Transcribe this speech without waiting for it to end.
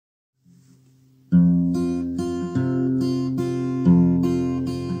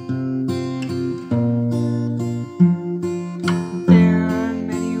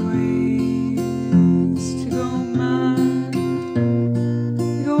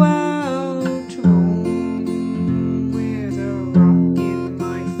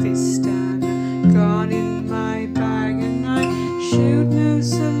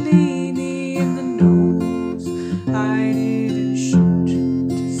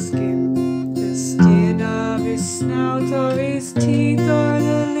snout or his teeth or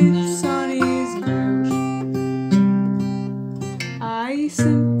the lips on his mouth. I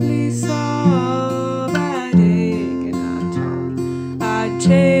simply saw a bad egg and I thought I'd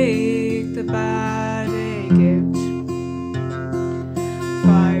take the bad egg out.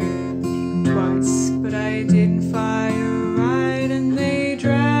 Fired twice, but I didn't fire right, and they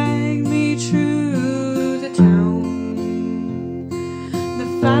dragged me through the town. The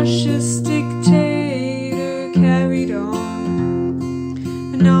fascist dictator carried on,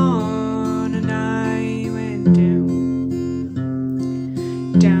 and I went down,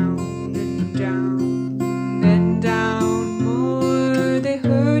 down and down, and down more. They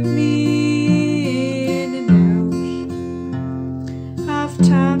heard me in and out, half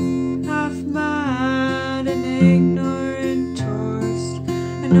tapped, half mad, an ignorant tourist,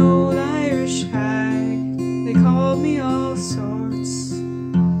 an old Irish hag. They called me all sorts,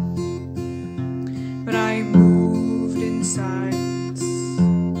 but I moved in silence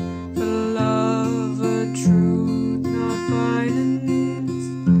for the love of truth, not violence.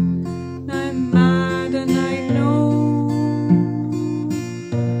 And I'm mad and I know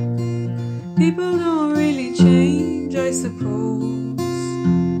people don't really change, I suppose.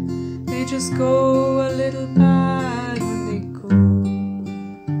 They just go a little bad when they go.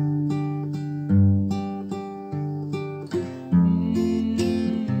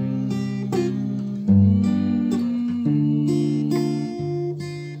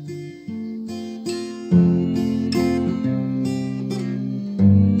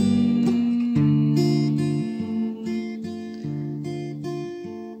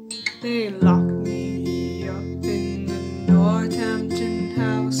 They locked me up in the Northampton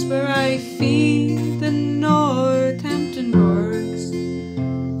house where I feed the Northampton birds,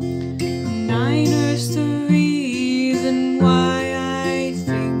 and I nurse the reason why I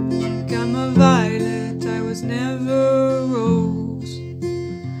think I'm a violet. I was never a rose.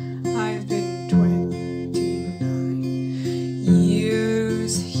 I've been 29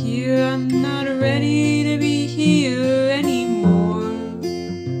 years here. I'm not ready to be here anymore.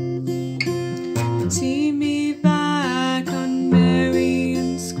 See me back on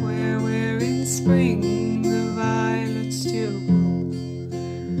Marion Square, where in spring the violets still grow.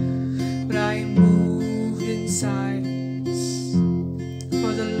 But I moved in silence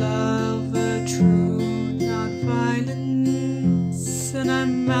for the love of truth, not violence. And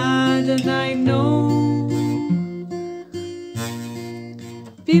I'm mad and I know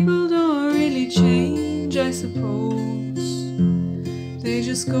people don't really change, I suppose. They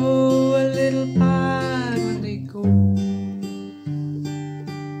just go a little bad when they go.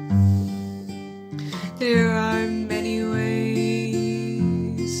 There are many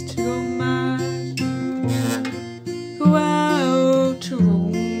ways to go mad. Go out to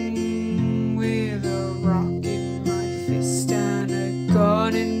roam with a rock in my fist and a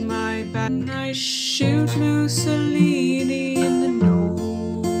gun in my back, and I shoot Mussolini in the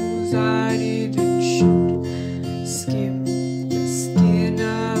nose. I didn't shoot, skim the skin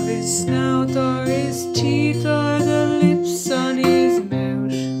of his snout or his teeth or the lips on his mouth.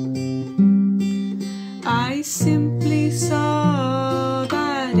 I simply saw a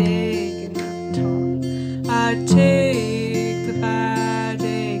bad egg and I thought I'd take the bad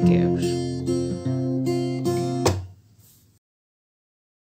egg out.